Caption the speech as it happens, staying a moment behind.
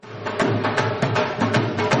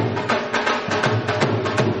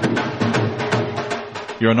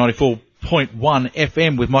You're on 94.1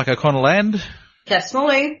 FM with Mike O'Connell and... Kath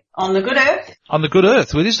Smalley on the Good Earth. On the Good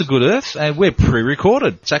Earth. Well, it is the Good Earth, and we're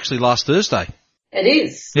pre-recorded. It's actually last Thursday. It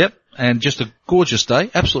is. Yep, and just a gorgeous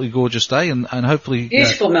day, absolutely gorgeous day, and hopefully...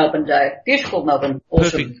 Beautiful Melbourne day. Beautiful Melbourne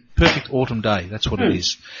autumn. Perfect autumn day, that's what it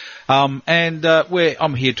is. I'm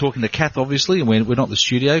here talking to Kath, obviously, and we're not in the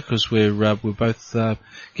studio because we're both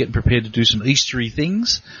getting prepared to do some Eastery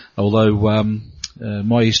things, although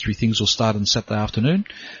my Eastery things will start on Saturday afternoon,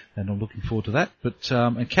 and I'm looking forward to that. But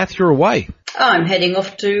and Kath, you're away. I'm heading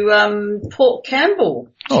off to Port Campbell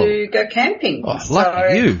to go camping. Oh,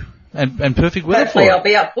 lucky you. And perfect weather for it. Hopefully I'll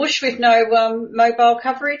be up bush with no mobile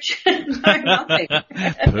coverage, no nothing.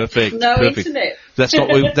 Perfect. No perfect. internet.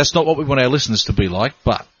 That's not what we want our listeners to be like,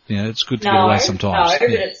 but it's good to get away sometimes. No,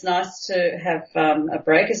 but it's nice to have a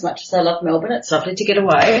break. As much as I love Melbourne, it's lovely to get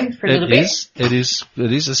away for a little bit. It is.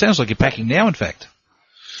 It sounds like you're packing now, in fact.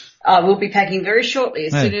 I will be packing very shortly.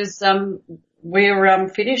 As soon as we're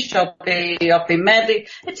finished, I'll be madly.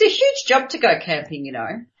 It's a huge job to go camping, you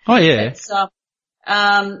know. Oh yeah. It's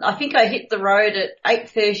I think I hit the road at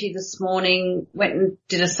 8:30 this morning, went and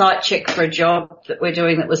did a site check for a job that we're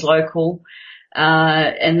doing that was local.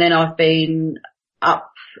 And then I've been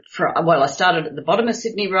up I started at the bottom of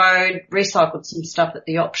Sydney Road, recycled some stuff at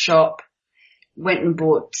the op shop, went and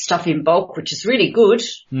bought stuff in bulk, which is really good.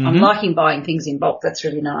 Mm-hmm. I'm liking buying things in bulk. That's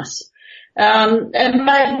really nice. And made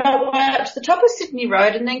my way up to the top of Sydney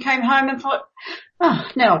Road and then came home and thought,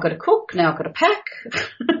 now I've got to cook, now I've got to pack.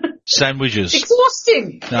 Sandwiches. It's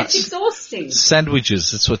exhausting. No, it's exhausting.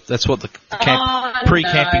 Sandwiches. That's what the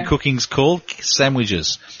pre-camping cooking's called.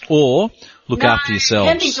 Sandwiches. Or look after yourselves.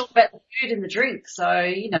 Camping's all about the food and the drink, so,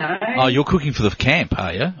 you know. Oh, you're cooking for the camp,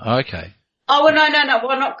 are you? Oh, okay. Oh, well, no.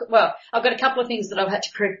 I've got a couple of things that I've had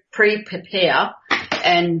to pre-prepare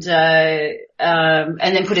and then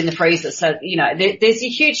put in the freezer. So, you know, there's a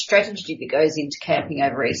huge strategy that goes into camping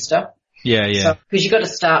over Easter. Yeah. So, because you've got to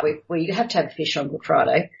start with, you have to have fish on Good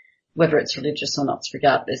Friday. Whether it's religious or not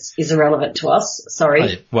is irrelevant to us.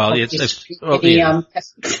 Sorry. Well, mate, it's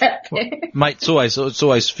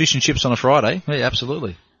always fish and chips on a Friday. Yeah,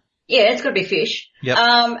 absolutely. Yeah, it's got to be fish. Yep.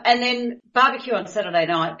 And then barbecue on Saturday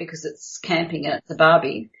night because it's camping and it's a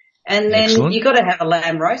barbie. And then you got to have a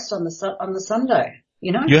lamb roast on the Sunday,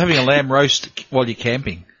 you know? You're having a lamb roast while you're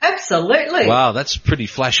camping? Absolutely. Wow, that's pretty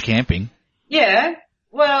flash camping. Yeah.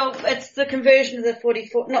 Well, it's the conversion of the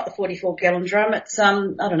 44 gallon drum. It's, I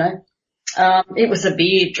don't know. It was a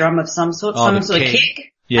beer drum of some sort, some sort of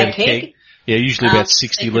keg. Yeah, a keg. Yeah, usually about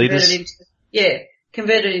 60 litres.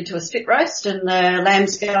 Converted into a spit roast and the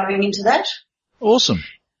lamb's going into that. Awesome.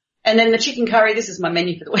 And then the chicken curry, this is my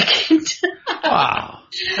menu for the weekend. Wow.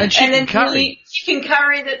 And then curry. The chicken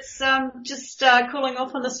curry that's just cooling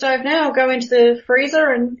off on the stove now will go into the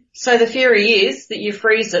freezer, and so the theory is that you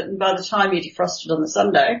freeze it and by the time you defrost it on the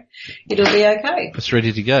Sunday, it'll be okay. It's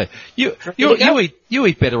ready to go. You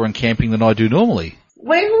eat better on camping than I do normally.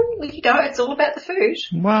 Well, you know, it's all about the food.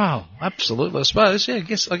 Wow, absolutely, I suppose. Yeah, I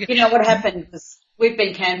guess. You know what happened is we've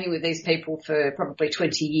been camping with these people for probably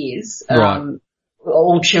 20 years. Right.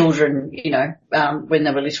 All children, you know, when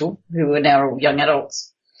they were little, who are now all young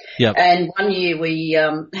adults. Yep. And one year we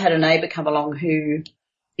had a neighbour come along who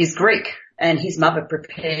is Greek, and his mother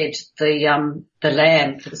prepared the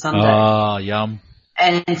lamb for the Sunday. Oh, yum.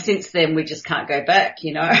 And since then we just can't go back,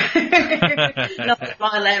 you know. Not that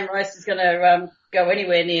my lamb roast is going to go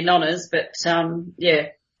anywhere near Nonna's, but it's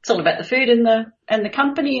all about the food and the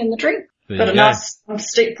company and the drink. Got a nice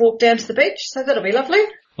steep walk down to the beach, so that'll be lovely.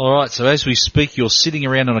 All right, so as we speak, you're sitting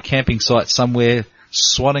around on a camping site somewhere,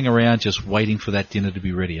 swanning around, just waiting for that dinner to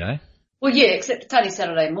be ready, eh? Well, yeah, except it's only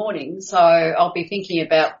Saturday morning, so I'll be thinking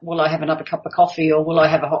about, will I have another cup of coffee, or will I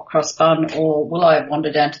have a hot cross bun, or will I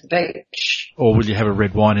wander down to the beach? Or will you have a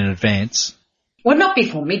red wine in advance? Well, not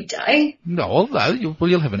before midday. No,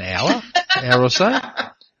 you'll have an hour or so.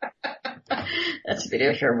 That's a bit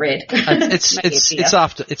of a red. It's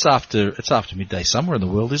after midday somewhere in the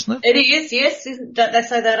world, isn't it? It is, yes. Don't they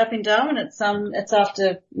say that up in Darwin? It's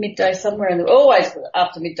after midday somewhere in the always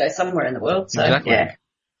after midday somewhere in the world. So exactly. Yeah.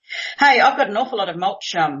 Hey, I've got an awful lot of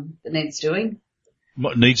mulch that needs doing.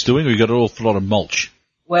 What needs doing? Or you got an awful lot of mulch?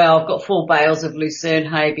 Well, I've got 4 bales of lucerne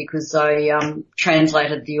hay because I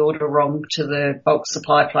translated the order wrong to the bulk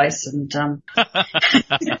supply place, and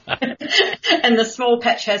and the small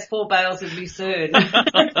patch has 4 bales of lucerne.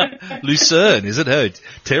 Lucerne, is it? Oh,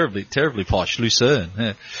 terribly posh, lucerne.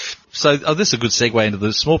 Yeah. So, this is a good segue into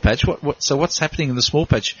the small patch. So what's happening in the small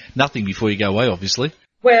patch? Nothing before you go away, obviously.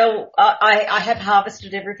 Well, I have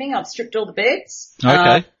harvested everything. I've stripped all the beds.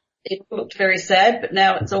 Okay. It looked very sad, but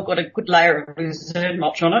now it's all got a good layer of lucerne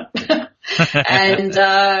mulch on it.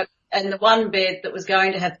 And the one bed that was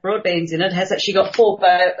going to have broad beans in it has actually got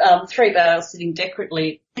 3 bales sitting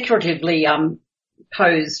decoratively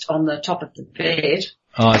posed on the top of the bed.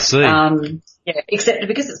 Oh, I see. Except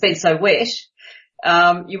because it's been so wet,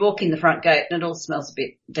 you walk in the front gate and it all smells a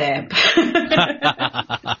bit damp.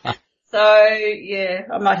 So yeah,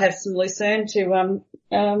 I might have some lucerne to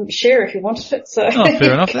share if you wanted it. So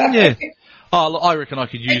fair enough then, yeah. Oh, I reckon I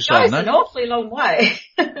could use, it goes an awfully long way.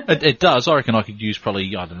 It does. I reckon I could use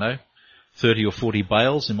probably, 30 or 40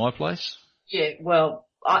 bales in my place. Yeah, well,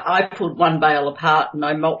 I pulled one bale apart and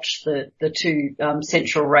I mulched the 2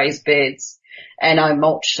 central raised beds, and I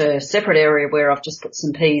mulched a separate area where I've just put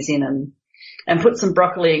some peas in and put some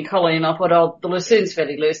broccoli and collie, and I thought, the lucerne's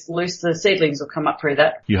fairly loose, the seedlings will come up through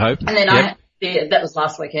that. You hope? And then that was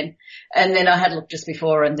last weekend. And then I had looked just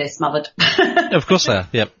before and they're smothered. Of course they are,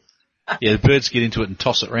 yep. Yeah, the birds get into it and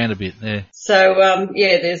toss it around a bit, yeah. So,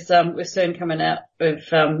 there's, lucerne coming out of,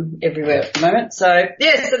 everywhere at the moment. So,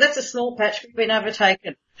 so that's a small patch we've been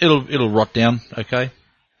overtaken. It'll rot down, okay?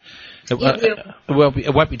 It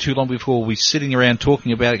won't be too long before we're sitting around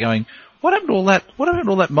talking about it going, what happened to all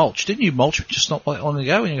that mulch? Didn't you mulch just not long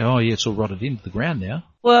ago? And you go, oh yeah, it's all rotted into the ground now.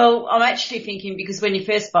 Well, I'm actually thinking because when you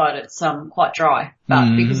first buy it, it's, quite dry.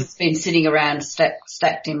 But because it's been sitting around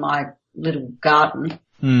stacked in my little garden,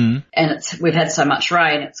 and we've had so much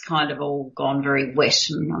rain, it's kind of all gone very wet,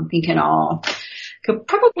 and I'm thinking, could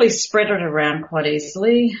probably spread it around quite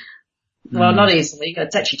easily. Well, not easily.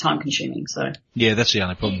 It's actually time consuming, so. Yeah, that's the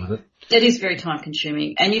only problem with it. It is very time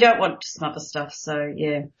consuming, and you don't want to smother stuff, so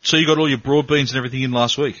yeah. So you got all your broad beans and everything in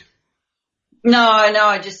last week? No,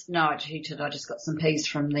 I just got some peas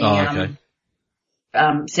from the,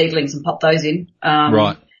 seedlings and popped those in.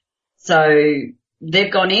 Right. So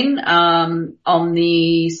they've gone in, on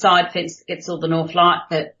the side fence that gets all the north light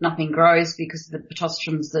that nothing grows because of the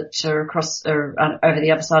pitostrums that are over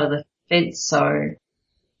the other side of the fence, so.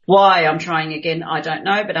 Why I'm trying again, I don't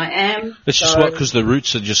know, but I am. It's just because the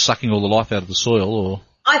roots are just sucking all the life out of the soil, or?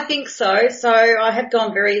 I think so. So I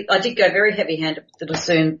did go very heavy-handed with the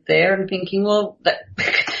lucerne there and thinking, well,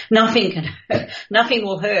 nothing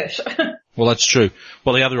will hurt. Well, that's true.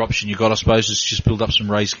 Well, the other option you got, I suppose, is just build up some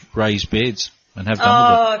raised beds and have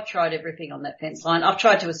done with it. I've tried everything on that fence line. I've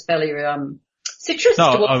tried to espalier, citrus.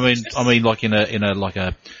 No, I mean, like in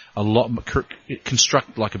a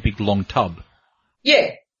construct like a big long tub.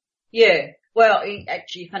 Yeah. Yeah. Well,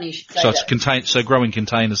 actually, funny you should say that. So growing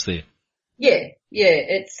containers there. Yeah.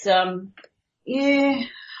 It's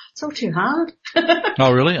it's all too hard.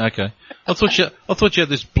 Oh, really? Okay. I thought you had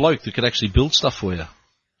this bloke that could actually build stuff for you.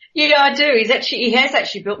 Yeah, I do. He has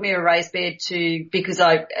actually built me a raised bed because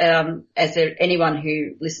anyone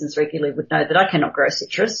who listens regularly would know that I cannot grow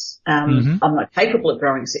citrus. I'm not capable of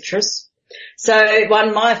growing citrus. So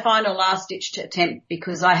my final last ditch attempt,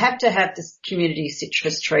 because I have to have this community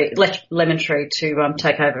citrus tree, lemon tree to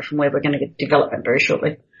take over from where we're going to get development very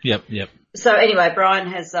shortly. Yep. So anyway, Brian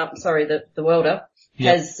has, the welder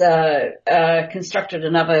has, constructed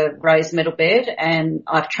another raised metal bed, and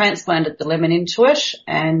I've transplanted the lemon into it,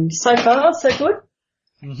 and so far so good.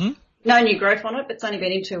 Mm-hmm. No new growth on it, but it's only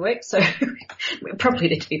been in 2 weeks, so we probably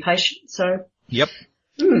need to be patient, so. Yep.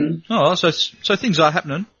 Oh, so things are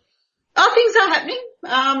happening. Things are happening.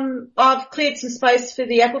 I've cleared some space for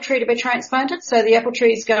the apple tree to be transplanted. So the apple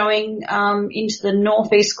tree is going into the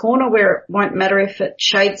northeast corner where it won't matter if it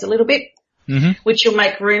shades a little bit, which will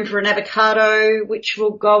make room for an avocado, which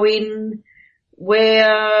will go in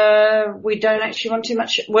where we don't actually want too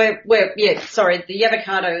much. The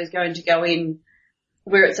avocado is going to go in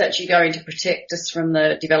where it's actually going to protect us from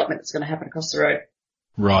the development that's going to happen across the road.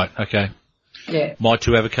 Right. Okay. Yeah. My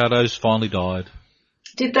 2 avocados finally died.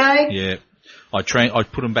 Did they? Yeah. I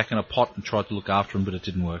put them back in a pot and tried to look after them, but it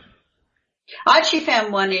didn't work. I actually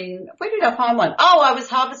found one where did I find one? Oh, I was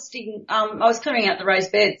harvesting, I was clearing out the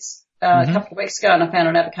raised beds, a couple of weeks ago, and I found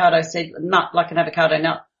an avocado seed nut, like an avocado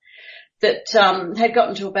nut, that, had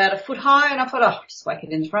gotten to about 1 foot high, and I thought, I'll just whack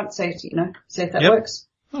it in the front, see if that works.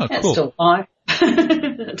 Oh, It's cool. still alive. I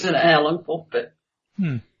don't know how long for, but.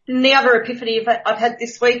 And the other epiphany I've had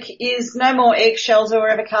this week is no more eggshells or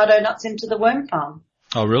avocado nuts into the worm farm.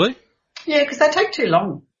 Oh, really? Yeah, because they take too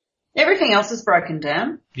long. Everything else is broken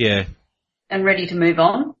down. Yeah. And ready to move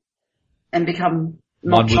on and become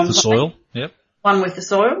one with the soil. Yep. One with the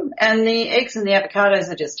soil. And the eggs and the avocados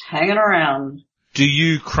are just hanging around. Do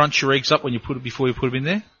you crunch your eggs up before you put them in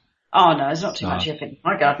there? Oh no, there's not too much effort in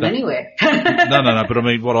my garden anywhere. No. But I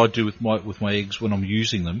mean, what I do with my eggs when I'm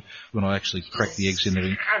using them, when I actually crack the eggs in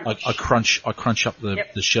there, I crunch up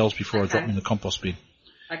the shells before I drop them in the compost bin.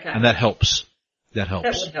 Okay. And that helps. That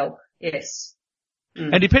would help. Yes.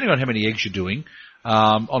 And depending on how many eggs you're doing,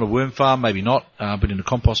 on a worm farm, maybe not, but in a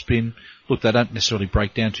compost bin, look, they don't necessarily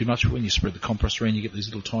break down too much, but when you spread the compost around, you get these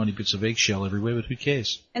little tiny bits of eggshell everywhere, but who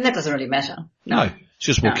cares? And that doesn't really matter. No. It's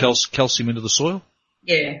just more calcium into the soil.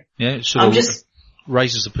 Yeah. Yeah, it sort of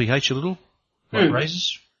raises the pH a little, like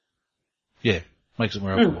raises. Yeah, makes it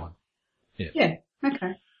more alkaline. Yeah,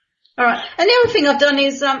 okay. All right. And the other thing I've done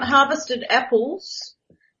is harvested apples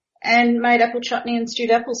and made apple chutney and stewed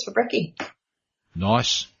apples for brekkie.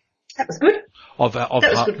 Nice. That was good. That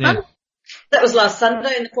was good fun. That was last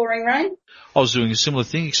Sunday in the pouring rain. I was doing a similar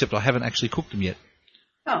thing, except I haven't actually cooked them yet.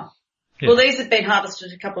 Oh. Yeah. Well, these had been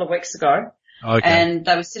harvested a couple of weeks ago. Okay. And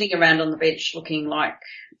they were sitting around on the bench looking like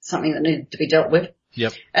something that needed to be dealt with.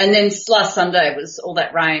 Yep. And then last Sunday was all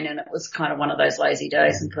that rain and it was kind of one of those lazy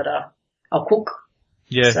days and thought, I'll cook.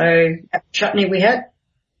 Yeah. So apple chutney we had.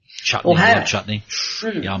 Chutney, love chutney.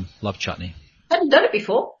 Yum, love chutney. Hadn't done it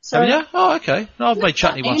before. So. Have you? Oh, okay. No, I've made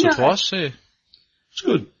chutney once or twice. Yeah. It's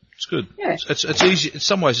good. It's good. Yeah. It's easy. In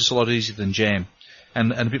some ways it's a lot easier than jam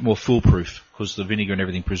and a bit more foolproof because the vinegar and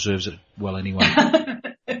everything preserves it well anyway.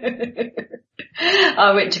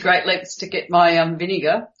 I went to great lengths to get my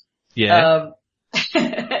vinegar. Yeah.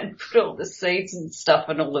 And put all the seeds and stuff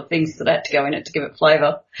and all the things that had to go in it to give it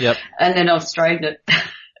flavour. Yep. And then I've strained it.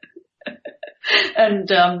 And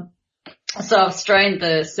so I've strained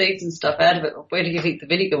the seeds and stuff out of it. Where do you think the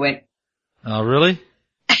vinegar went? Oh, really?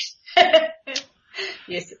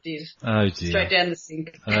 Yes, it did. Oh dear. Straight down the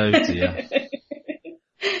sink. Oh dear.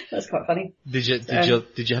 That's quite funny. Did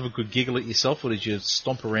you have a good giggle at yourself, or did you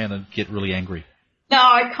stomp around and get really angry? No,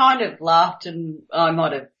 I kind of laughed and I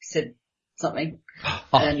might have said something. Oh,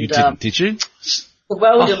 and, you didn't, did you? The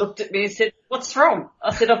welder looked at me and said, "What's wrong?"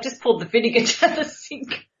 I said, "I've just poured the vinegar down the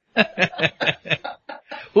sink."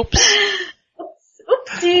 Oops.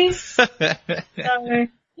 Oopsies. So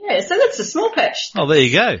that's a small patch. Oh, there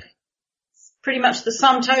you go. It's pretty much the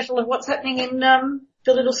sum total of what's happening in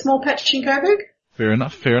the little small patch in Coburg. Fair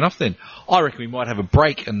enough then. I reckon we might have a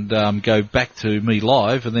break and go back to me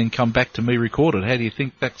live and then come back to me recorded. How do you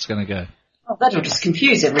think that's going to go? Oh, that'll just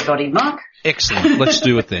confuse everybody, Mark. Excellent. Let's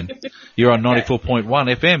do it then. You're on 94.1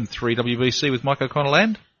 FM, 3WBC with Mike O'Connell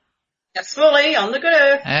and... Absolutely, on the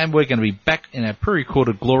go. And we're going to be back in our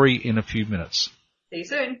pre-recorded glory in a few minutes. See you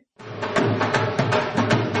soon.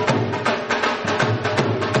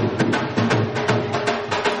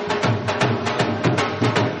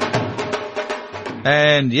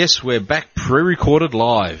 And yes, we're back pre-recorded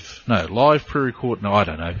live. No, live pre-record. No, I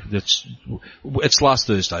don't know. It's last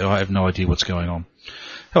Thursday. I have no idea what's going on.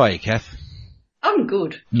 How are you, Kath? I'm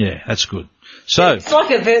good. Yeah, that's good. So it's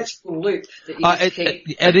like a virtual loop that you just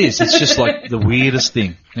keep. It is. It's just like the weirdest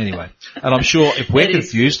thing. Anyway, and I'm sure if we're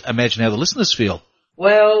confused, imagine how the listeners feel.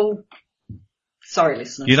 Well, sorry,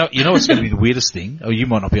 listeners. You know what's going to be the weirdest thing? Or you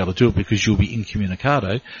might not be able to do it because you'll be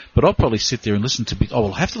incommunicado, but I'll probably sit there and listen to bits. Oh,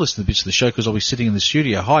 I'll have to listen to bits of the show because I'll be sitting in the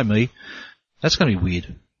studio. Hi, me. That's going to be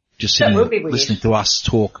weird. Just sitting there listening to us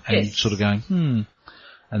talk and sort of going, and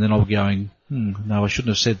then I'll be going, no, I shouldn't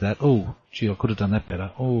have said that. Oh, gee, I could have done that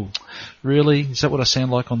better. Oh, really? Is that what I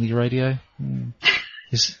sound like on the radio?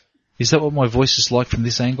 Is that what my voice is like from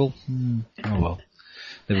this angle? Oh, well.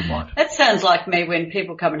 Never mind. That sounds like me when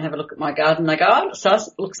people come and have a look at my garden. They go, oh,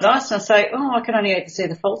 it looks nice. And I say, oh, I can only ever see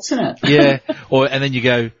the faults in it. Yeah. And then you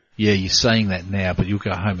go, yeah, you're saying that now, but you'll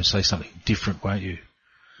go home and say something different, won't you?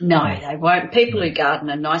 No, they won't. People who garden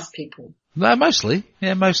are nice people. No, mostly.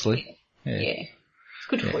 Yeah, mostly. Yeah. It's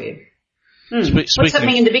good for you. What's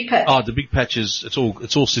happening in the big patch? Oh, the big patch is, it's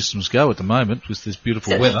all systems go at the moment with this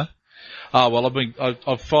beautiful weather. Well,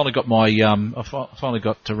 I've finally got I finally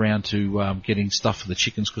got around to, getting stuff for the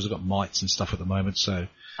chickens because I've got mites and stuff at the moment, so.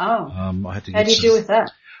 I had to get How do you deal with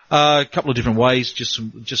that? A couple of different ways,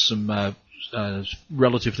 just some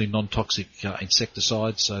relatively non-toxic,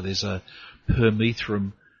 insecticides. So there's a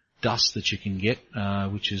permethrin dust that you can get,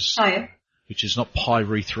 which is not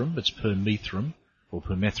pyrethrum, it's permethrin. Or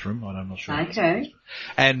permethrin, I'm not sure. Okay.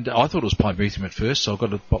 And I thought it was pymethrin at first, so I've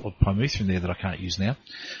got a bottle of pymethrin there that I can't use now.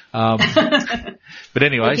 But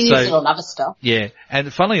anyway, you can use it on other stuff. Yeah,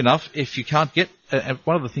 and funnily enough, if you can't get,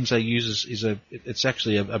 one of the things they use is it's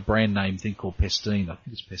actually a brand name thing called Pestine. I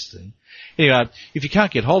think it's Pestine. Anyway, if you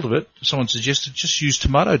can't get hold of it, someone suggested just use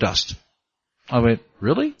tomato dust. I went,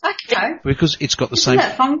 really? Okay. Because it's got the same. Isn't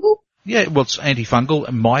that fungal? Yeah, well, it's antifungal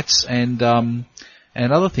and mites and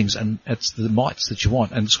other things, and it's the mites that you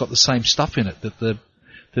want, and it's got the same stuff in it that the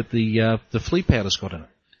flea powder's got in it,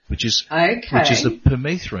 which is the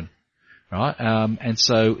permethrin, right? And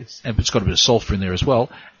so it's got a bit of sulfur in there as well.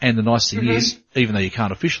 And the nice thing is, even though you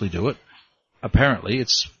can't officially do it, apparently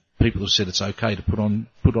it's people have said it's okay to put on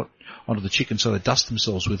onto the chicken so they dust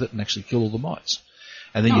themselves with it and actually kill all the mites.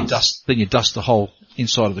 And then Nice. you dust the whole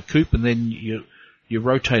inside of the coop, and then you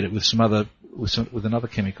rotate it with with another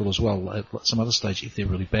chemical as well at some other stage if they're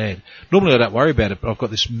really bad. Normally I don't worry about it, but I've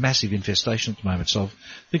got this massive infestation at the moment, so I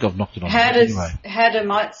think I've knocked it on. How do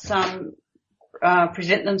mites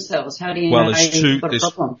present themselves? How do you know you've got a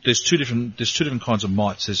problem? There's two different kinds of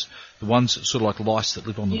mites. There's the ones that sort of like lice that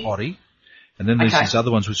live on the body, and then there's these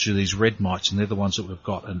other ones which are these red mites, and they're the ones that we've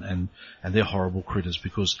got, and they're horrible critters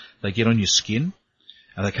because they get on your skin,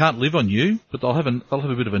 and they can't live on you, but they'll have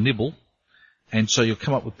a bit of a nibble, and so you'll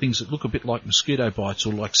come up with things that look a bit like mosquito bites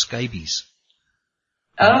or like scabies.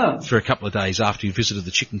 For a couple of days after you visited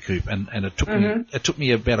the chicken coop, and it took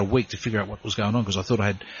me about a week to figure out what was going on because I thought I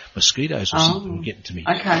had mosquitoes or something were getting to me.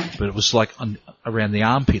 Okay. But it was like around the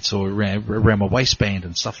armpits or around my waistband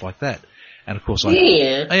and stuff like that. And of course I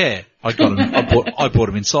got them. I brought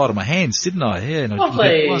them inside of my hands, didn't I? Yeah.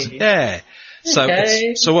 Lovely. Yeah. So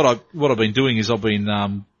Okay. so what I've been doing is I've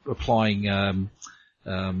been applying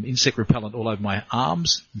insect repellent all over my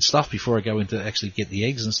arms and stuff before I go in to actually get the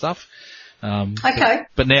eggs and stuff.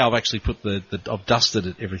 But now I've actually put I've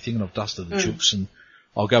dusted everything, and I've dusted the chooks, and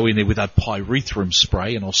I'll go in there with a pyrethrum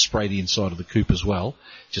spray, and I'll spray the inside of the coop as well,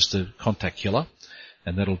 just a contact killer,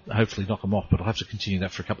 and that'll hopefully knock them off. But I'll have to continue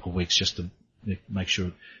that for a couple of weeks just to make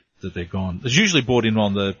sure that they're gone. It's usually brought in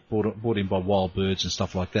by wild birds and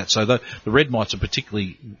stuff like that. So the red mites are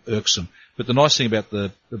particularly irksome. But the nice thing about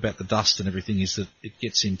the dust and everything is that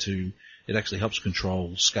it actually helps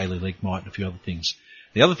control scaly leg mite and a few other things.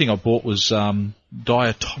 The other thing I bought was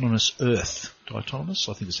diatomaceous earth. Diatomaceous,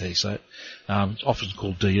 I think is how you say it. It's often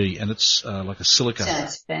called DE, and it's like a silica.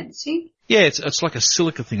 Sounds fancy. Yeah, it's like a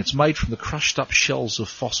silica thing. It's made from the crushed up shells of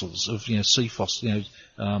fossils, of sea fossils.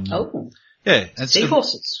 Yeah, and sea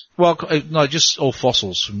fossils. Well, no, just all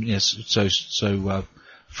fossils. So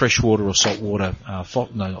freshwater or saltwater.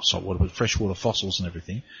 No, not saltwater, but freshwater fossils and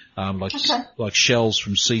everything. Like shells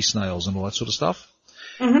from sea snails and all that sort of stuff.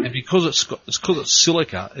 Mm-hmm. And because it's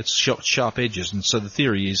silica, it's sharp edges, and so the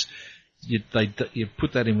theory is you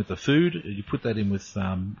put that in with the food, you put that in with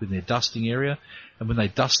their dusting area, and when they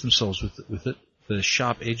dust themselves with it, the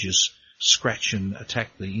sharp edges scratch and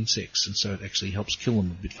attack the insects, and so it actually helps kill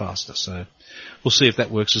them a bit faster. So we'll see if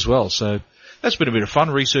that works as well. So that's been a bit of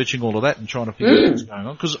fun researching all of that and trying to figure out what's going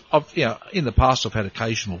on, because in the past I've had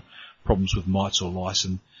occasional problems with mites or lice,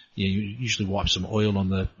 and you usually wipe some oil on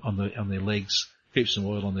their legs. Keep some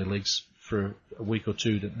oil on their legs for a week or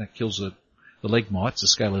two, and that kills the leg mites, the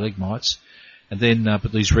scaly leg mites. And then,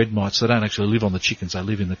 but these red mites, they don't actually live on the chickens, they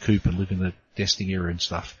live in the coop and live in the nesting area and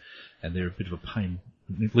stuff. And they're a bit of a pain,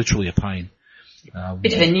 literally a pain.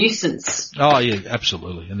 Bit of a nuisance. Oh yeah,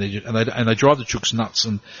 absolutely. And they drive the chooks nuts,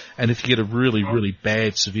 and if you get a really, really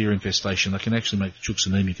bad, severe infestation, they can actually make the chooks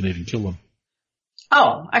anemic and even kill them.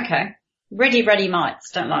 Oh, okay. Ready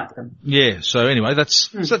mites, don't like them. Yeah, so anyway, that's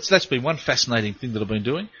been one fascinating thing that I've been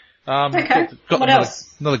doing. Okay. Got What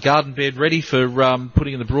else? Another garden bed ready for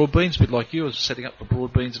putting in the broad beans, a bit like you. I was setting up the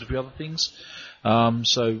broad beans and a few other things.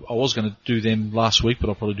 So I was going to do them last week, but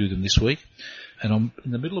I'll probably do them this week. And I'm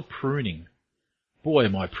in the middle of pruning. Boy,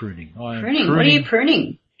 am I pruning. Pruning? What are you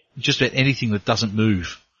pruning? Just about anything that doesn't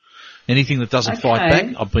move. Anything that doesn't fight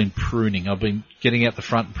back, I've been pruning. I've been getting out the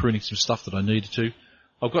front and pruning some stuff that I needed to.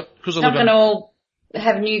 It's not going to all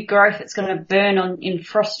have new growth. It's going to burn in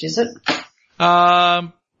frost, is it?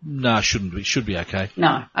 No, it shouldn't be. It should be okay.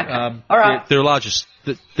 No. Okay. All right. They're large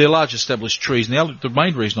established trees. Now, the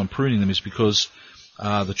main reason I'm pruning them is because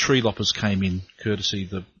the tree loppers came in, courtesy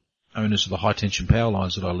the owners of the high tension power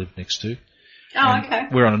lines that I live next to. Oh, okay.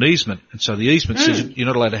 We're on an easement, and so the easement says you're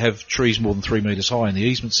not allowed to have trees more than 3 metres high in the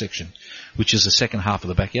easement section, which is the second half of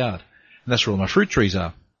the backyard. And that's where all my fruit trees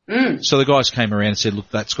are. So the guys came around and said, look,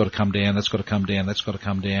 that's got to come down, that's got to come down, that's got to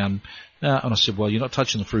come down. And I said, well, you're not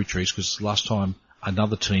touching the fruit trees, because last time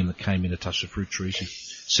another team that came in to touch the fruit trees who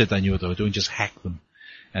said they knew what they were doing, just hacked them.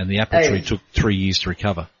 And the apple tree took 3 years to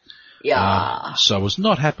recover. Yeah. So I was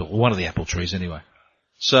not happy. Well, one of the apple trees anyway.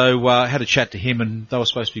 So I had a chat to him, and they were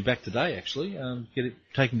supposed to be back today, actually,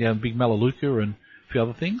 taking down big Melaleuca and a few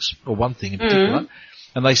other things, or one thing in particular.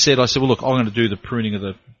 And I said, well, look, I'm going to do the pruning of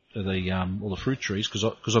all the fruit trees,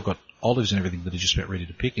 because I've got olives and everything that are just about ready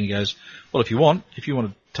to pick. And he goes, well, if you want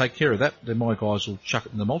to take care of that, then my guys will chuck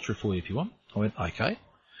it in the mulcher for you if you want. I went, okay.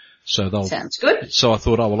 So sounds good. So I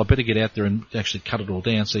thought, oh well, I better get out there and actually cut it all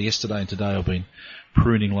down. So yesterday and today I've been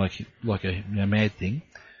pruning like a mad thing,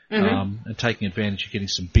 and taking advantage of getting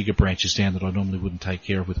some bigger branches down that I normally wouldn't take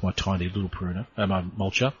care of with my tiny little pruner, my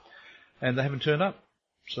mulcher, and they haven't turned up.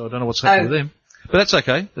 So I don't know what's happened with them. But that's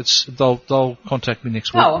okay. They'll contact me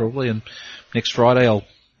next week probably, and next Friday I'll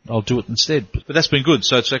I'll do it instead. But that's been good.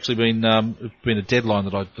 So it's actually been a deadline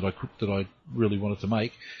that I really wanted to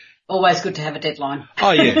make. Always good to have a deadline.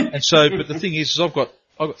 Oh yeah. And so, but the thing is I've got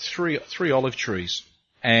three olive trees,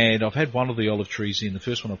 and I've had one of the olive trees in. The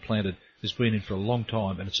first one I planted has been in for a long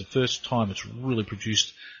time, and it's the first time it's really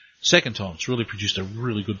produced. Second time it's really produced a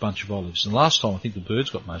really good bunch of olives. And last time I think the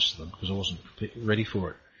birds got most of them because I wasn't ready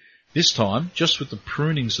for it. This time, just with the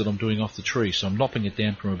prunings that I'm doing off the tree, so I'm lopping it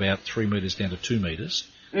down from about 3 metres down to 2 metres,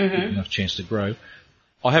 enough chance to grow.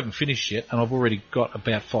 I haven't finished yet, and I've already got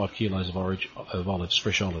about 5 kilos of olives,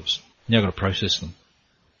 fresh olives. Now I've got to process them.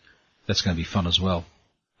 That's going to be fun as well.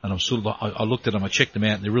 And I looked at them, I checked them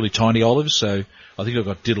out, and they're really tiny olives, so I think I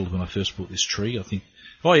got diddled when I first bought this tree. I think,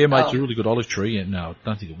 oh yeah, mate, it's a really good olive tree. Yeah, no, I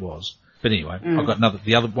don't think it was. But anyway, I've got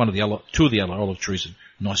two of the other olive trees are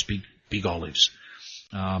nice big olives.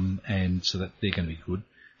 And so that they're going to be good.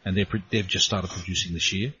 And they've just started producing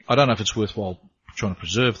this year. I don't know if it's worthwhile trying to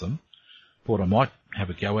preserve them. But what I might have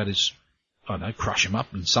a go at is, I don't know, crush them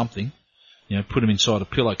up in something. Put them inside a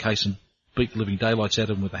pillowcase and beat the living daylights out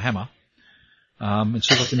of them with a hammer. And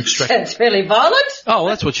see if I can extract. That's fairly violent. Oh, well,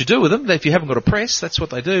 that's what you do with them. If you haven't got a press, that's what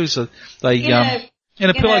they do. So they, in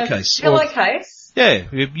a pillowcase. Pillowcase? Yeah,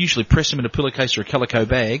 you usually press them in a pillowcase or a calico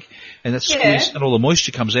bag, and that's squeezed, and all the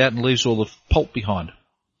moisture comes out and leaves all the pulp behind.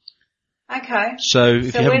 Okay. So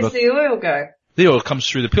where's the oil go? The oil comes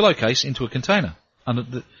through the pillowcase into a container.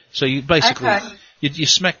 So you basically, you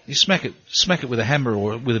smack it with a hammer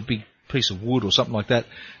or with a big piece of wood or something like that,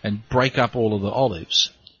 and break up all of the olives,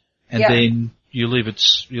 and then you leave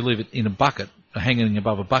it in a bucket, hanging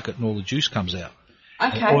above a bucket, and all the juice comes out.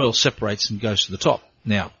 Okay. And oil separates and goes to the top.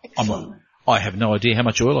 Now, I have no idea how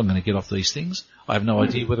much oil I'm going to get off these things. I have no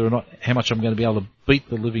idea whether or not how much I'm going to be able to beat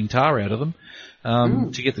the living tar out of them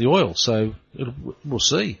to get the oil. So we'll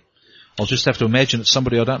see. I'll just have to imagine it's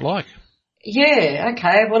somebody I don't like. Yeah,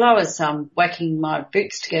 okay. Well, I was whacking my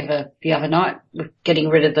boots together the other night, getting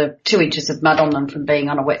rid of the 2 inches of mud on them from being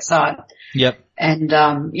on a wet site. Yep. And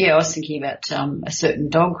I was thinking about a certain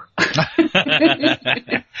dog.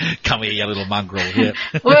 Come here, you little mongrel. Yeah.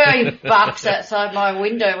 Well, he barks outside my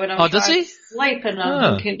window when I'm does trying he? to sleep, and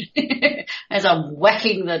I'm thinking as I'm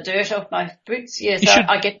whacking the dirt off my boots. Yes,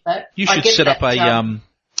 I get that. You should set up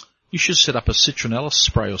You should set up a citronella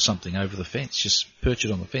spray or something over the fence. Just perch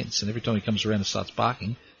it on the fence, and every time he comes around and starts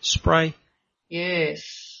barking, spray.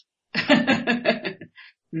 Yes. Or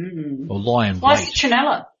lie in Why wait.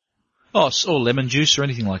 citronella? Oh, or lemon juice or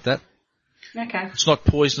anything like that. Okay. It's not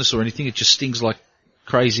poisonous or anything. It just stings like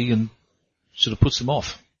crazy and sort of puts them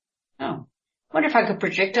off. Oh. I wonder if I could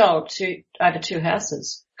projectile over 2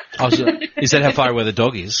 houses. Is that how far away the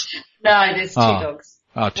dog is? No, there's 2 dogs.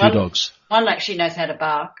 Two dogs. One actually knows how to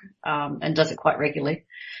bark, and does it quite regularly.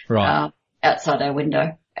 Right. Outside our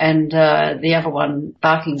window. And, the other one,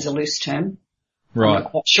 barking's a loose term. Right. I'm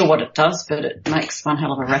not quite sure what it does, but it makes one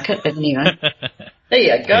hell of a racket. But anyway. There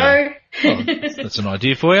you go. Well, that's an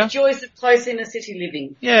idea for you. Joys of close inner city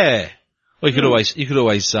living. Yeah. Well, you could always give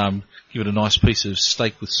it a nice piece of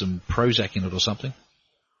steak with some Prozac in it or something.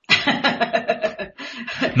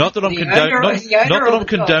 Not that I'm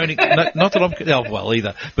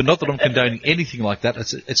condoning anything like that.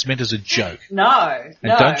 It's meant as a joke.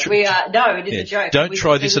 It is a joke. Don't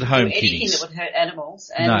try this at home, anything kiddies. that would hurt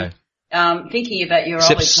animals. And, no. Thinking about your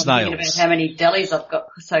Except olives, I'm thinking about how many delis I've got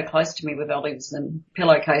so close to me with olives and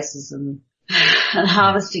pillowcases and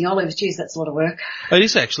harvesting olives. Geez, that's a lot of work. It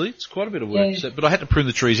is actually. It's quite a bit of work. Yeah. So, but I had to prune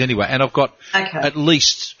the trees anyway, and I've got at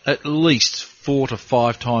least 4 to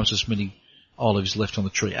 5 times as many olives left on the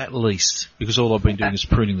tree, at least, because all I've been doing is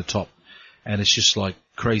pruning the top. And it's just like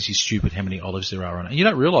crazy stupid how many olives there are on it. And you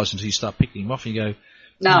don't realise until you start picking them off and you go,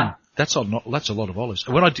 no, that's a lot of olives.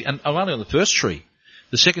 And and I'm only on the first tree.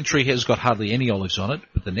 The second tree has got hardly any olives on it,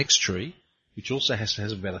 but the next tree, which also has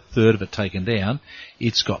about a third of it taken down,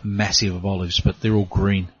 it's got massive of olives, but they're all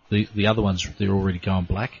green. The other ones, they're already going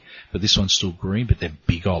black, but this one's still green, but they're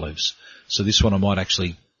big olives. So this one I might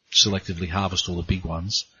actually selectively harvest all the big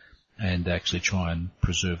ones and actually try and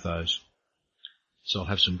preserve those. So I'll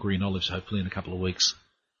have some green olives hopefully in a couple of weeks.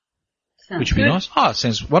 Which would be nice. Oh, it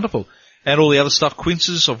sounds wonderful. And all the other stuff,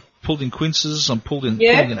 quinces, I've pulled in quinces, I'm pulling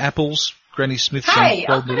in apples. Granny Smith's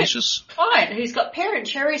Gold Delicious. Client who's got parent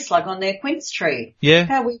cherry slug on their quince tree. Yeah.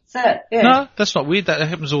 How weird is that? Yeah. No, that's not weird. That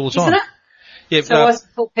happens all the time. Isn't it? Yeah. So what's it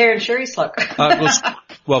called parent cherry slug?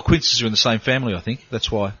 Well, quinces are in the same family, I think. That's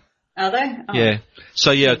why. Are they? Oh. Yeah.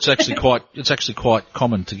 So yeah, it's actually quite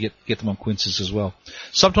common to get them on quinces as well.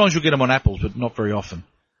 Sometimes you'll get them on apples, but not very often.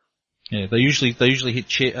 Yeah. They usually hit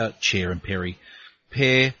chair and perry.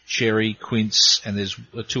 Pear, cherry, quince, and there's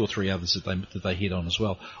 2 or 3 others that they hit on as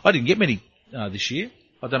well. I didn't get many this year.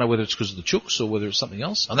 I don't know whether it's because of the chooks or whether it's something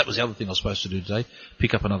else. And that was the other thing I was supposed to do today,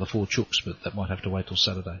 pick up another 4 chooks, but that might have to wait till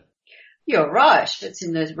Saturday. You're right. It's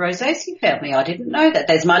in the rosaceae family. I didn't know that.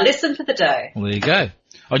 There's my lesson for the day. Well, there you go.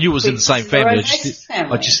 I knew it was in the same family.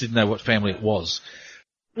 I just didn't know what family it was.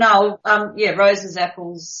 No, roses,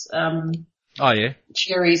 apples, Oh, yeah.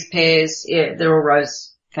 cherries, pears. Yeah, they're all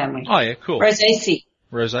rose family. Oh, yeah, cool. Rosaceae.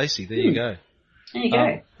 Rosaceae, there you go. There you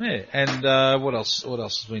go. Yeah, and what else? What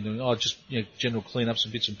else has been doing? Oh, just general clean-ups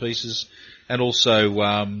and bits and pieces, and also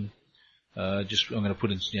I'm going to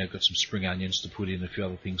put in, got some spring onions to put in, a few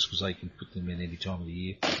other things because they can put them in any time of the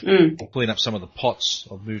year. I'll clean up some of the pots.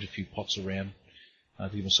 I've moved a few pots around to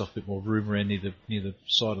give myself a bit more room around near the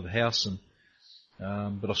side of the house, and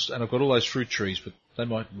I've got all those fruit trees, but they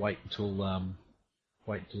might wait until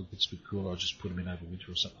it gets a bit cooler. I'll just put them in over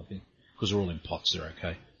winter or something, I think, because they're all in pots. They're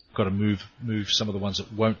okay. Got to move some of the ones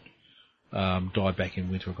that won't die back in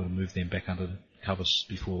winter. I've got to move them back under the covers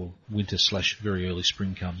before winter / very early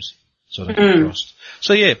spring comes, so I don't get frost.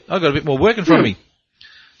 So yeah, I've got a bit more work in front of me.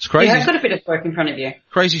 It's crazy. Yeah, I've got a bit of work in front of you.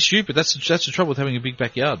 Crazy stupid. That's the trouble with having a big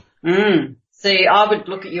backyard. See, I would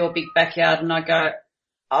look at your big backyard and I go,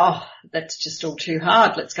 oh, that's just all too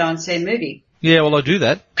hard. Let's go and see a movie. Yeah, well, I do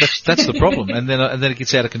that. That's the problem. And then it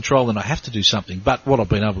gets out of control and I have to do something. But what I've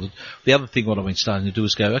been starting to do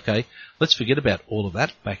is go, okay, let's forget about all of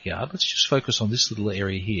that backyard. Let's just focus on this little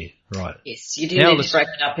area here. Right. Yes, you do need to break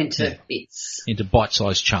it up into bits. Into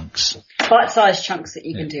bite-sized chunks. Bite-sized chunks that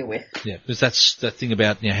you can deal with. Yeah, because that's that thing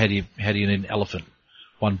about, how do you eat an elephant?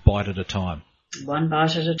 One bite at a time. One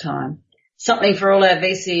bite at a time. Something for all our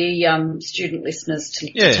VCE student listeners to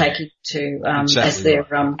take into as they're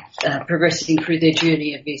progressing through their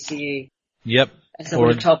journey at VCE. Yep. As I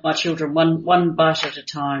would have told my children, one bite at a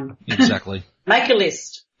time. Exactly. Make a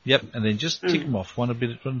list. Yep, and then just tick them off one a bit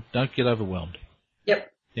at a time. Don't get overwhelmed.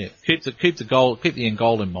 Yep. Yeah, keep the end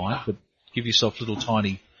goal in mind, but give yourself little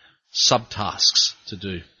tiny subtasks to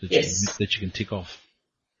do that you can tick off.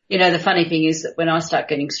 The funny thing is that when I start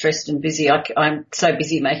getting stressed and busy, I'm so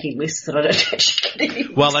busy making lists that I don't actually get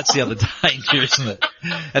anything. Well, that's the other danger, isn't it?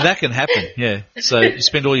 And that can happen, yeah. So you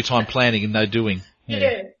spend all your time planning and no doing.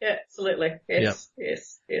 Yeah, absolutely. Yes.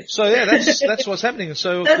 So yeah, that's what's happening. And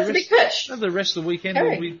so that's the big pitch. The rest of the weekend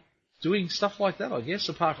we'll be doing stuff like that, I guess.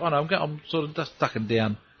 I'm sort of just ducking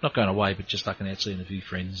down, not going away, but just ducking out, seeing a few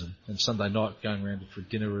friends, and Sunday night going around for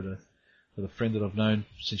dinner with a friend that I've known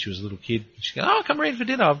since she was a little kid. She goes, come around for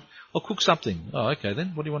dinner. I'll cook something. Oh, okay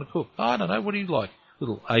then. What do you want to cook? Oh, I don't know. What do you like?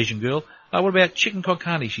 Little Asian girl. Oh, what about chicken con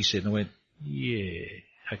carne? She said. And I went, yeah,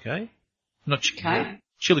 okay. Not chicken. Okay.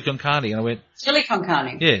 Chili con carne. And I went, chili con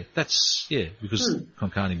carne. Yeah, because con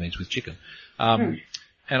carne means with chicken. And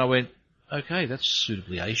I went, okay, that's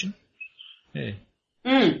suitably Asian. Yeah.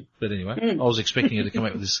 But anyway, I was expecting her to come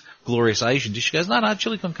out with this glorious Asian dish. She goes, no,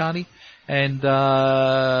 chili con carne. And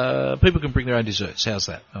people can bring their own desserts. How's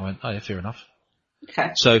that? I went, oh yeah, fair enough.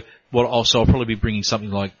 Okay. So I'll probably be bringing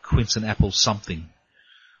something like quince and apple something.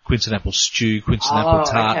 Quince and apple stew, quince and apple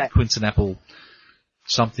tart, quince and apple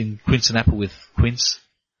something, quince and apple with quince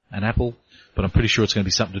and apple. But I'm pretty sure it's going to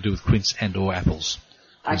be something to do with quince and or apples.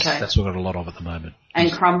 Okay. That's what I've got a lot of at the moment.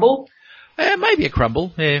 And crumble? Maybe a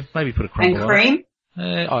crumble. Yeah, maybe put a crumble on. And cream?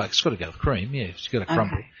 It's got to go with cream. Yeah, it's got to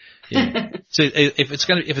crumble. Okay. Yeah. So if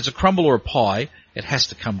it's a crumble or a pie, it has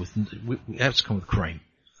to come with cream.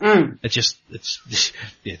 It's just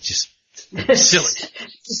silly. It's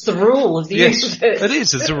just the rule of the universe. It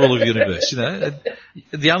is. It's the rule of the universe.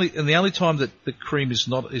 The only time that the cream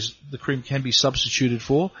the cream can be substituted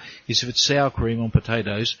for is if it's sour cream on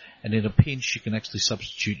potatoes, and in a pinch you can actually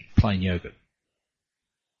substitute plain yogurt.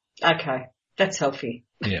 Okay, that's healthy.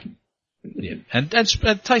 Yeah. Yeah, and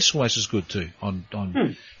it tastes almost as good too.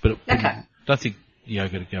 But I don't think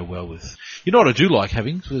yogurt would go well with. You know what I do like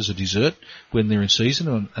having as a dessert when they're in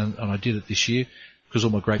season, and I did it this year because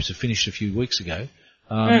all my grapes have finished a few weeks ago.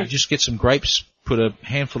 You just get some grapes, put a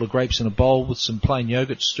handful of grapes in a bowl with some plain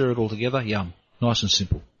yogurt, stir it all together. Yum, nice and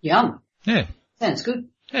simple. Yum. Yeah. Sounds good.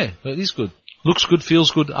 Yeah, it is good. Looks good,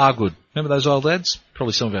 feels good, are good. Remember those old ads?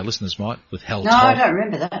 Probably some of our listeners might, with Hell Todd. No, I don't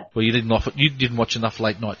remember that. Well, you didn't watch enough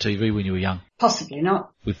late night TV when you were young. Possibly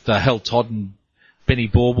not. With Hell Todd and Benny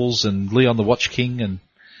Baubles and Leon the Watch King and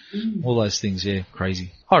all those things, yeah,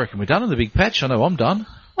 crazy. I reckon we're done on the big patch. I know I'm done.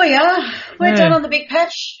 We are. We're done on the big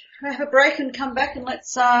patch. Have a break and come back and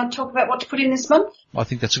let's talk about what to put in this month. I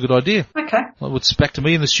think that's a good idea. Okay. Well, it's back to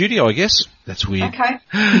me in the studio, I guess. That's weird. Okay.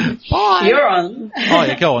 Bye. You're on. Oh,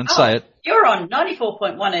 yeah, go on, say it. You're on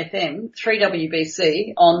 94.1 FM,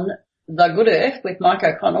 3WBC on The Good Earth with Mike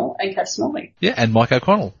O'Connell and Kath Smalley. Yeah, and Mike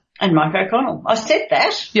O'Connell. And Mike O'Connell. I said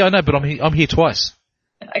that. Yeah, I know, but I'm here twice.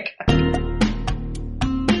 Okay.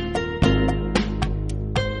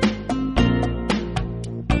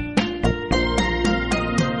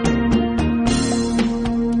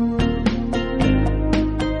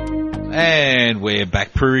 we're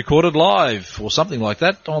back pre-recorded live, or something like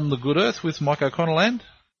that, on the Good Earth with Mike O'Connell and...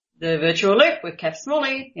 The Virtual Loop with Kath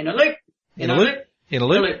Smalley, in a loop. In a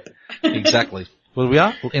loop. Exactly. Well, we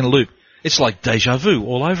are in a loop. It's like deja vu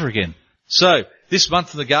all over again. So, this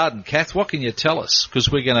month in the garden, Kath, what can you tell us?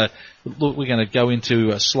 Because we're gonna go into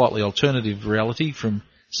a slightly alternative reality from...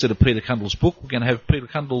 Instead of Peter Cundall's book, we're going to have Peter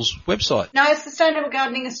Cundall's website. No, it's Sustainable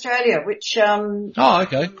Gardening Australia, which Oh,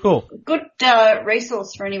 okay, cool. Good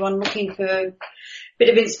resource for anyone looking for a bit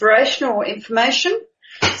of inspiration or information.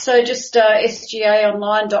 So just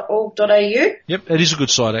sgaonline.org.au. Yep, it is a good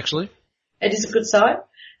site, actually. It is a good site.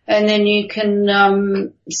 And then you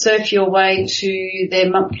can surf your way to their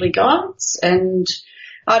monthly guides. And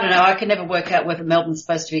I don't know, I can never work out whether Melbourne's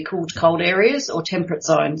supposed to be cool to cold areas or temperate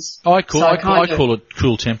zones. I call it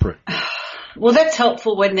cool temperate. Well, that's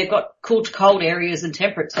helpful when they've got cool to cold areas and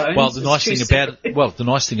temperate zones. Well, the nice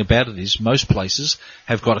thing about it is most places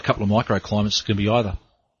have got a couple of microclimates that can be either.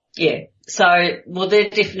 Yeah. So, well, their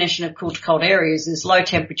definition of cool to cold areas is low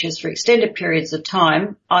temperatures for extended periods of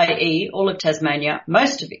time, i.e. all of Tasmania,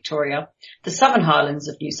 most of Victoria, the Southern Highlands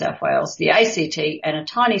of New South Wales, the ACT, and a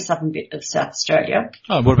tiny southern bit of South Australia.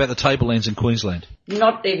 Oh, what about the tablelands in Queensland?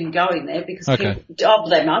 Not even going there because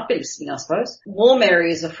they might be listening, I suppose. Warm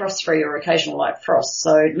areas are frost-free or occasional light frost.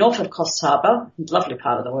 So north of Coffs Harbour, lovely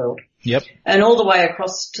part of the world. Yep. And all the way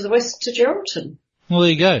across to the west to Geraldton. Well,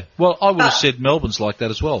 there you go. Well, I would have said Melbourne's like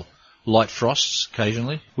that as well. Light frosts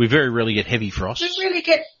occasionally. We very rarely get heavy frosts. We don't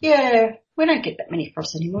get that many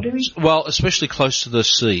frosts anymore, do we? Well, especially close to the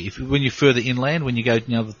sea. When you're further inland, when you go,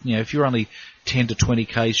 if you're only 10 to 20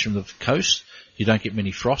 k's from the coast, you don't get many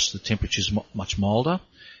frosts. The temperature's much milder.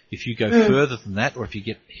 If you go further than that, or if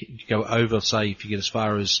you go over, say, if you get as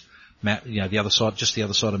far as the other side, just the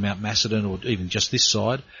other side of Mount Macedon, or even just this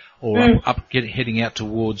side, or heading out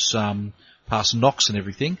towards past Knox and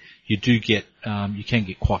everything, you can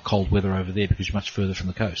get quite cold weather over there because you're much further from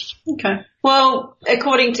the coast. Okay. Well,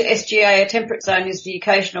 according to SGA, a temperate zone is the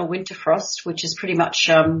occasional winter frost, which is pretty much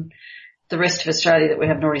the rest of Australia that we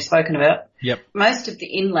haven't already spoken about. Yep. Most of the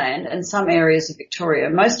inland and some areas of Victoria,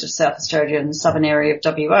 most of South Australia and the southern area of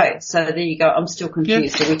WA. So there you go. I'm still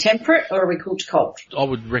confused. Yep. Are we temperate or are we cool to cold? I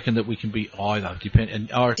would reckon that we can be either,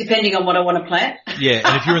 depending on what I want to plant. Yeah,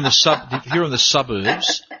 and if you're in the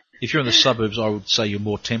suburbs, I would say you're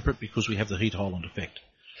more temperate because we have the heat island effect.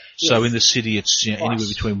 So in the city, it's anywhere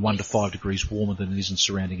between 1 to 5 degrees warmer than it is in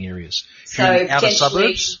surrounding areas. If you're in the outer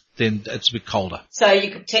suburbs, then it's a bit colder. So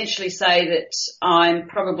you could potentially say that I'm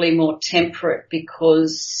probably more temperate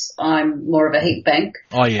because I'm more of a heat bank.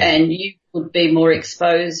 Oh, yeah. And you would be more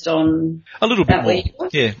exposed on... A little bit more.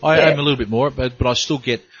 Yeah, I am a little bit more, but I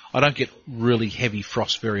don't get really heavy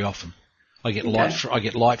frost very often. I get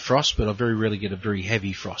light frost, but I very rarely get a very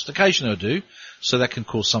heavy frost. Occasionally I do, so that can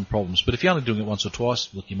cause some problems. But if you're only doing it once or twice,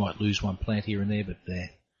 look, you might lose one plant here and there, but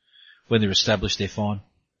when they're established, they're fine.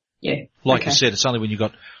 Yeah. Like you said, it's only when you've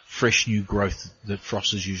got fresh new growth that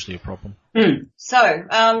frost is usually a problem. So,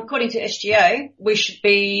 according to SGA, we should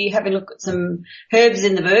be having a look at some herbs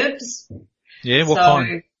in the verbs. Yeah, what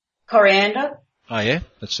kind? Coriander. Oh yeah,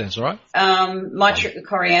 that sounds all right. My trick with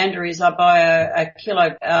coriander is I buy a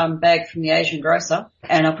kilo bag from the Asian grocer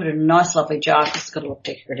and I put it in a nice lovely jar because it's got to look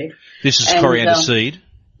decorative. This is coriander seed?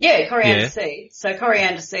 Yeah, coriander seed. So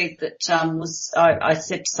coriander seed that I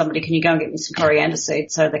said to somebody, can you go and get me some coriander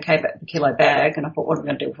seed? So they came back with a kilo bag and I thought, what am I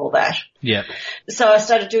going to do with all that? Yeah. So I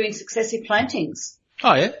started doing successive plantings.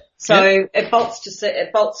 Oh yeah. So it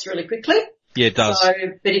bolts really quickly. Yeah, it does. So,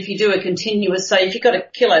 but if you do a continuous, so if you got a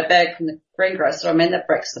kilo bag from the greengrocer, that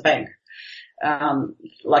breaks the bank,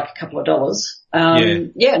 like a couple of dollars.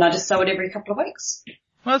 And I just sow it every couple of weeks.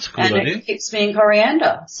 Well, that's a good idea. It keeps me in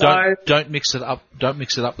coriander. So don't mix it up. Don't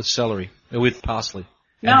mix it up with celery or with parsley.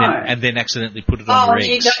 No. And then accidentally put it on your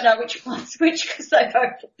eggs. You don't know which one's which because they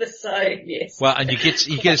both look the same. Yes. Well, and you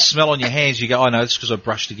get a smell on your hands. You go, oh no, it's because I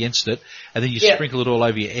brushed against it. And then you sprinkle it all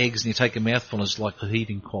over your eggs, and you take a mouthful, and it's like the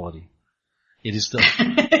heating quality. It is the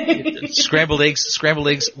scrambled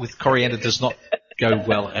eggs with coriander does not go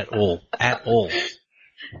well at all. At all.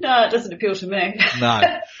 No, it doesn't appeal to me.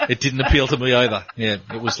 No, it didn't appeal to me either. Yeah,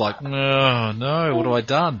 it was like, oh no, what have I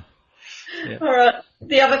done? Yeah. All right.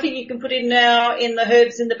 The other thing you can put in now in the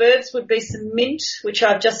herbs in the birds would be some mint, which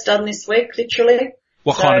I've just done this week, literally.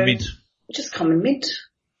 What kind of mint? Just common mint.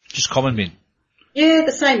 Just common mint? Yeah,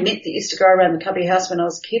 the same mint that used to grow around the cubby house when I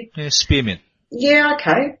was a kid. Yeah, spearmint. Yeah,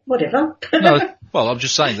 okay, whatever. No, well, I'm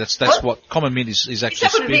just saying that's what common mint is actually. Is that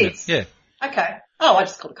what spearmint. it is? Yeah. Okay. Oh, I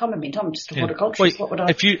just call it common mint. I'm just a horticulturist. What would I?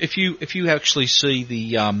 If you actually see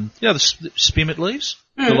the spearmint leaves,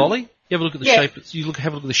 the lolly, you have a look at the shape.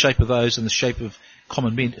 Have a look at the shape of those and the shape of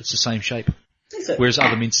common mint. It's the same shape. Is it? Whereas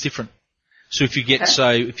other mint's different. So if you get,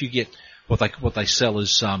 what they sell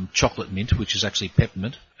is chocolate mint, which is actually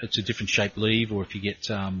peppermint. It's a different shaped leaf, or if you get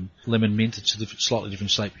lemon mint, it's a slightly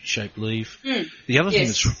different shaped leaf. The other thing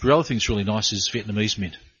that's really nice is Vietnamese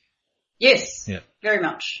mint. Yes. Yeah. Very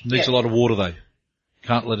much. Needs a lot of water though.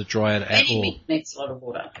 Can't let it dry out at all. Mint needs a lot of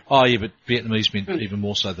water. Oh yeah, but Vietnamese mint even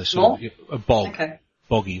more so. They're sort of a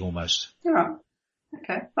boggy almost. All right.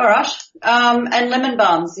 Okay. All right. And lemon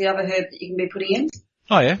balm's the other herb that you can be putting in.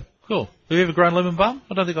 Oh yeah, cool. Have you ever grown lemon balm?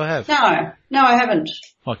 I don't think I have. No, I haven't.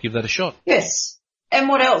 Might give that a shot. Yes. And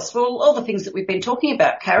what else? Well, all the things that we've been talking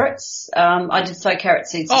about. Carrots. I did sow carrot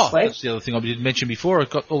seeds this week. That's the other thing I didn't mention before. I've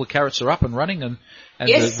got all the carrots are up and running, and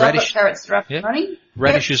yes, the I've got carrots that are up and running.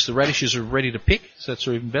 Radishes, the radishes are ready to pick, so that's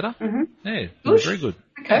even better. Mm-hmm. Yeah, very good.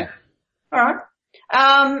 Okay. All right.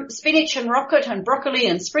 Spinach and rocket and broccoli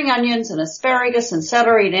and spring onions and asparagus and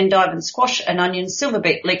celery and endive and squash and onions, silver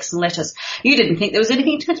beet, leeks and lettuce. You didn't think there was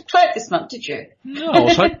anything to plant this month, did you? No,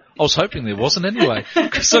 I was hoping there wasn't anyway,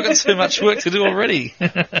 because I've got so much work to do already.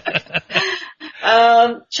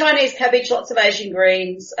 Chinese cabbage, lots of Asian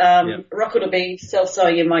greens. Rocket will be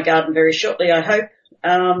self-sowing in my garden very shortly, I hope.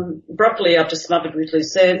 Broccoli I've just smothered with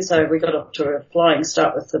lucerne, so we got off to a flying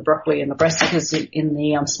start with the broccoli and the brassicas in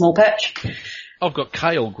the small patch. I've got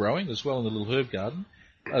kale growing as well in the little herb garden,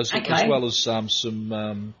 as well as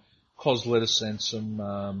some cos lettuce and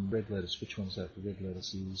some red lettuce. Which one's that? The red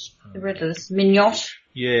lettuce is the red lettuce, mignon.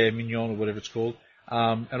 Yeah, mignon or whatever it's called.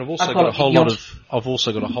 And I've also got a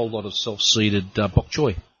whole lot of self-seeded bok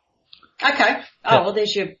choy. Okay. Well,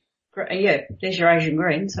 there's your Asian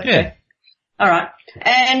greens. Okay. Yeah. All right.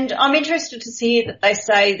 And I'm interested to see that they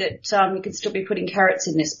say that you can still be putting carrots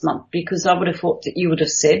in this month, because I would have thought that you would have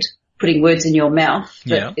said, putting words in your mouth,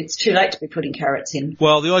 that it's too late to be putting carrots in.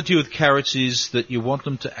 Well, the idea with carrots is that you want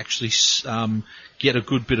them to actually get a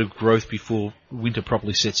good bit of growth before winter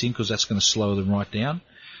properly sets in, because that's going to slow them right down.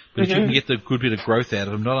 But if you can get the good bit of growth out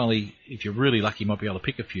of them, not only, if you're really lucky, you might be able to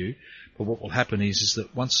pick a few, but what will happen is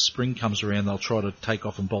that once spring comes around, they'll try to take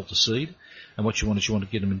off and bolt the seed. And what you want is to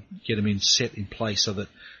get them in set in place so that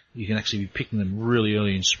you can actually be picking them really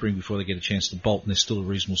early in spring before they get a chance to bolt, and they're still a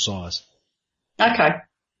reasonable size. Okay.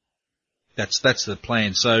 That's the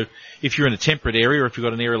plan. So if you're in a temperate area, or if you've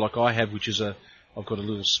got an area like I have, which is I've got a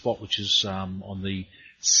little spot which is on the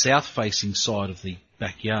south-facing side of the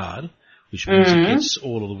backyard, which means it gets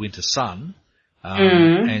all of the winter sun,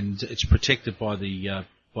 and it's protected by the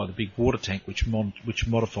big water tank, which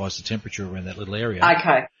modifies the temperature around that little area.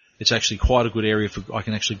 Okay. It's actually quite a good area I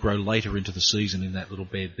can actually grow later into the season in that little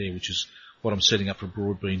bed there, which is what I'm setting up for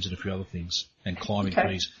broad beans and a few other things, and climbing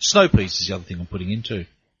peas. Snow peas is the other thing I'm putting in too.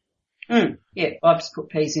 Yeah, I've just put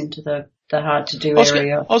peas into the hard to do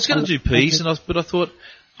area. I was going to do peas, but I thought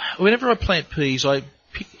whenever I plant peas, I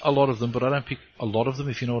pick a lot of them, but I don't pick a lot of them,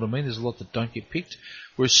 if you know what I mean. There's a lot that don't get picked.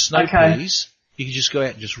 Whereas snow peas, you can just go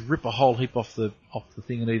out and just rip a whole heap off the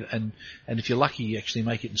thing and eat, and if you're lucky, you actually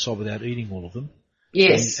make it inside without eating all of them.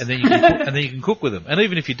 Yes. And then you can cook with them. And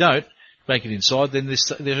even if you don't make it inside, then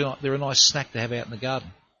they're a nice snack to have out in the garden.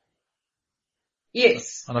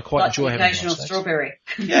 Yes. And I quite enjoy having occasional strawberry.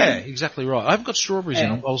 Yeah, exactly right. I haven't got strawberries in.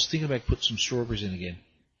 I was thinking about putting some strawberries in again.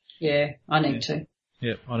 Yeah, I need to.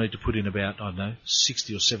 Yeah, I need to put in about,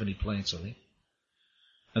 60 or 70 plants, I think.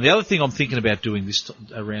 And the other thing I'm thinking about doing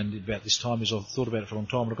around about this time is I've thought about it for a long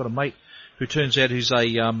time. I've got a mate who turns out who's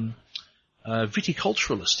a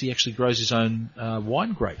viticulturalist. He actually grows his own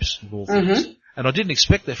wine grapes, of all things. And I didn't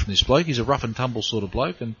expect that from this bloke. He's a rough and tumble sort of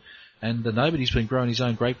bloke, and but he's been growing his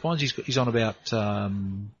own grapevines. He's on about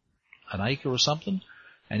an acre or something,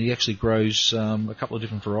 and he actually grows a couple of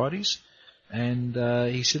different varieties. And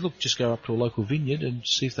he said, look, just go up to a local vineyard and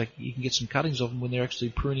see if you can get some cuttings of them when they're actually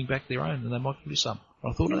pruning back their own, and they might give you some.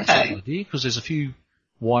 I thought, that's a good idea, because there's a few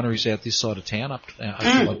wineries out this side of town, up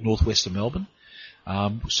to like northwest of Melbourne.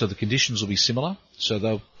 So the conditions will be similar, so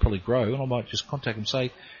they'll probably grow, and I might just contact them and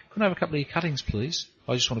say, can I have a couple of your cuttings, please?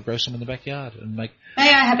 I just want to grow some in the backyard and make... May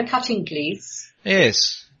I have a cutting, please?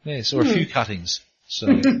 Yes, or a few cuttings. So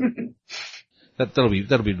that'll be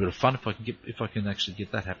a bit of fun if I can actually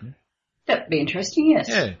get that happening. That'd be interesting, yes.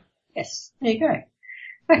 Yeah. Yes, there you go.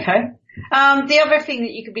 Okay. The other thing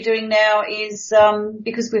that you could be doing now is,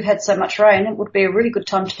 because we've had so much rain, it would be a really good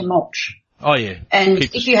time to mulch. Oh yeah. And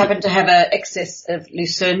if you happen to have an excess of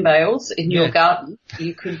lucerne bales in your garden,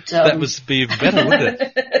 you could... that would be even better, wouldn't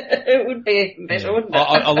it? It would be even better, wouldn't it?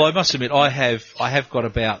 Although I must admit, I have got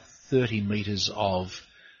about 30 metres of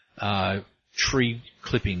tree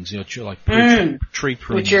clippings, like tree pruning.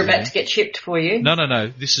 Which you're about to get shipped for you. No.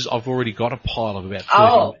 I've already got a pile of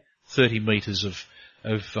about 30 metres of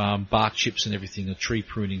bark chips and everything, the tree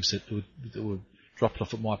prunings that were dropped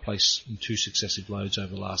off at my place in 2 successive loads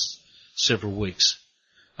over the last several weeks,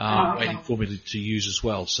 waiting for me to use as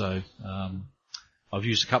well. So I've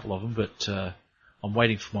used a couple of them, but I'm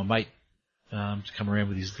waiting for my mate to come around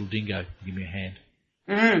with his little dingo and give me a hand.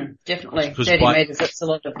 Definitely. 30 metres, that's a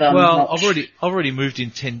lot of them. Well, I've already moved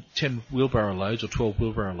in 10 wheelbarrow loads or 12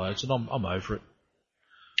 wheelbarrow loads, and I'm over it.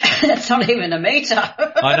 That's not even a metre.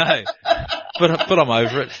 I know, but I'm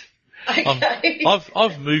over it. Okay.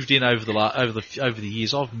 I've moved in over the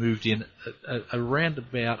years. I've moved in around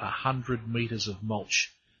about 100 metres of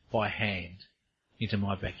mulch by hand into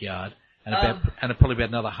my backyard, and probably about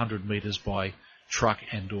another 100 metres by truck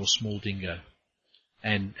and or small dingo,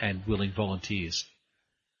 and willing volunteers.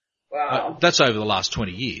 Wow. That's over the last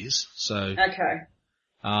 20 years. So okay.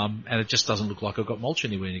 And it just doesn't look like I've got mulch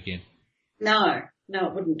anywhere again. No,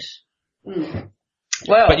 it wouldn't.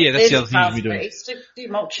 Well, but yeah, that's the other thing you can be doing. Do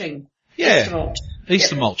mulching. Yeah.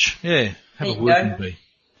 Easter mulch. Yeah. Have a working bee.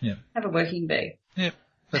 Yeah. Have a working bee. Yeah.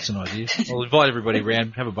 That's an idea. I'll invite everybody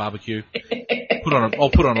around, have a barbecue. I'll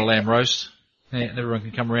put on a lamb roast. Yeah, and everyone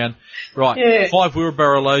can come around. Right. Yeah. 5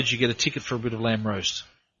 wheelbarrow loads, you get a ticket for a bit of lamb roast.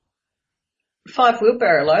 5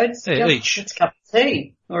 wheelbarrow loads? Yeah, each. It's a cup of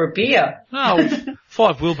tea. Or a beer. No,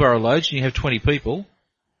 5 wheelbarrow loads and you have 20 people.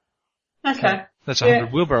 Okay. So that's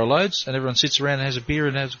 100 wheelbarrow loads and everyone sits around and has a beer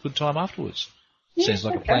and has a good time afterwards. Yeah, sounds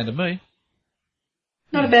like a plan to me.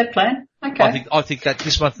 Not a bad plan. Okay. I think that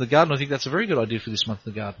this month in the garden, I think that's a very good idea for this month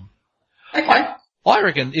in the garden. Okay. I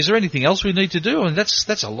reckon, is there anything else we need to do? I mean,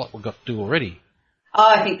 that's a lot we've got to do already.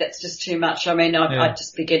 I think that's just too much. I mean, I'd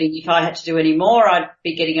just be if I had to do any more, I'd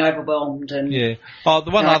be getting overwhelmed. And yeah. Oh,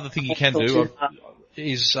 the one other thing you can do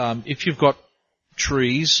is, if you've got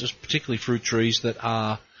trees, particularly fruit trees that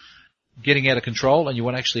are getting out of control and you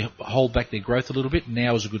want to actually hold back their growth a little bit,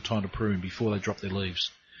 now is a good time to prune before they drop their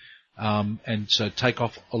leaves. And so take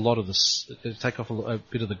off a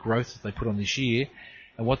bit of the growth that they put on this year.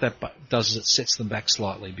 And what that does is it sets them back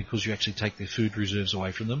slightly because you actually take their food reserves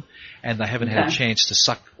away from them and they haven't had a chance to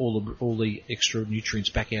suck all the extra nutrients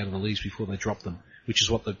back out of the leaves before they drop them, which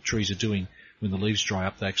is what the trees are doing when the leaves dry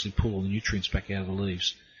up. They actually pull all the nutrients back out of the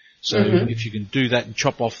leaves. So if you can do that and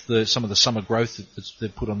chop off some of the summer growth that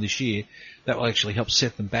they've put on this year, that will actually help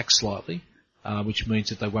set them back slightly, which means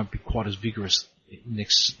that they won't be quite as vigorous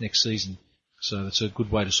next season. So that's a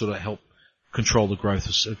good way to sort of help control the growth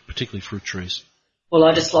of particularly fruit trees. Well,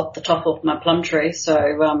 I just lopped the top off my plum tree, so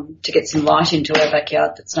to get some light into our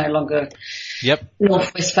backyard that's no longer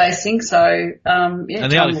northwest facing. So and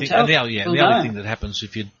the other thing that happens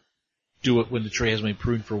if you do it when the tree hasn't been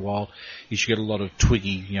pruned for a while is you get a lot of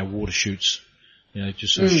twiggy, water shoots,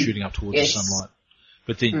 just sort of shooting up towards the sunlight.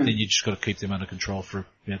 But then you just got to keep them under control for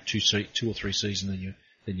 2 or 3 seasons,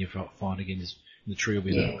 then you're fine again. And the tree will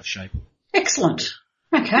be in the right shape. Excellent.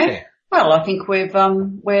 Okay. Yeah. Well, I think we're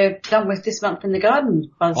done with this month in the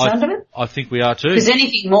garden by the sound of it. I think we are too. If there's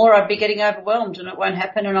anything more, I'd be getting overwhelmed and it won't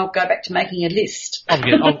happen and I'll go back to making a list. I'm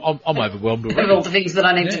overwhelmed already. Of all the things that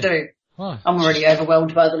I need to do. Oh. I'm already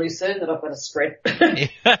overwhelmed by the lucerne that I've got to spread.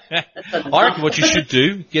 I reckon what you should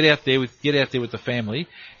do, get out there with the family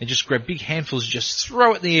and just grab big handfuls and just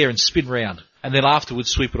throw it in the air and spin round. And then afterwards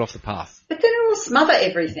sweep it off the path. But then it will smother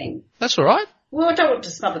everything. That's all right. Well, I don't want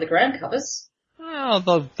to smother the ground covers.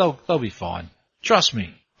 Oh, they'll be fine. Trust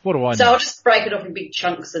me. What do I know? So I'll just break it off in big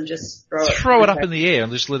chunks and just throw it up in the air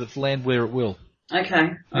and just let it land where it will. Okay.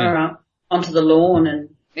 All right. Onto the lawn and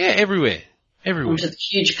everywhere. Onto the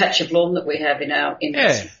huge patch of lawn that we have in our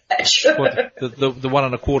patch. What, the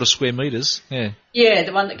 1.25 square meters. Yeah. Yeah,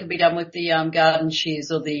 the one that can be done with the garden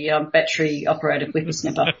shears or the battery operated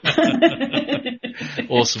whippersnapper.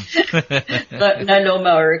 Awesome. No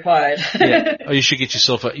lawnmower required. Yeah. Oh, you should get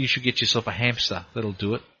yourself a hamster. That'll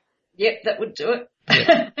do it. Yep, that would do it.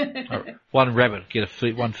 Yeah. One rabbit, get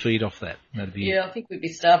one feed off that. That'd be I think we'd be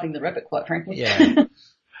starving the rabbit, quite frankly. Yeah.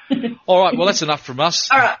 All right, well that's enough from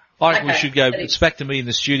us. All right. I reckon we should go. It's back to me in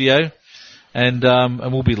the studio, and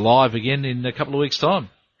we'll be live again in a couple of weeks' time.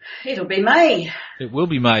 It'll be May. It will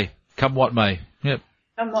be May. Come what may. Yep.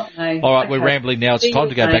 Come what may. All right, we're rambling now. It's time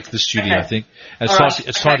to go back to the studio. I think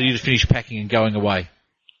it's time for you to finish packing and going away.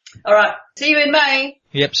 All right. See you in May.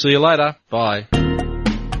 Yep. See you later. Bye.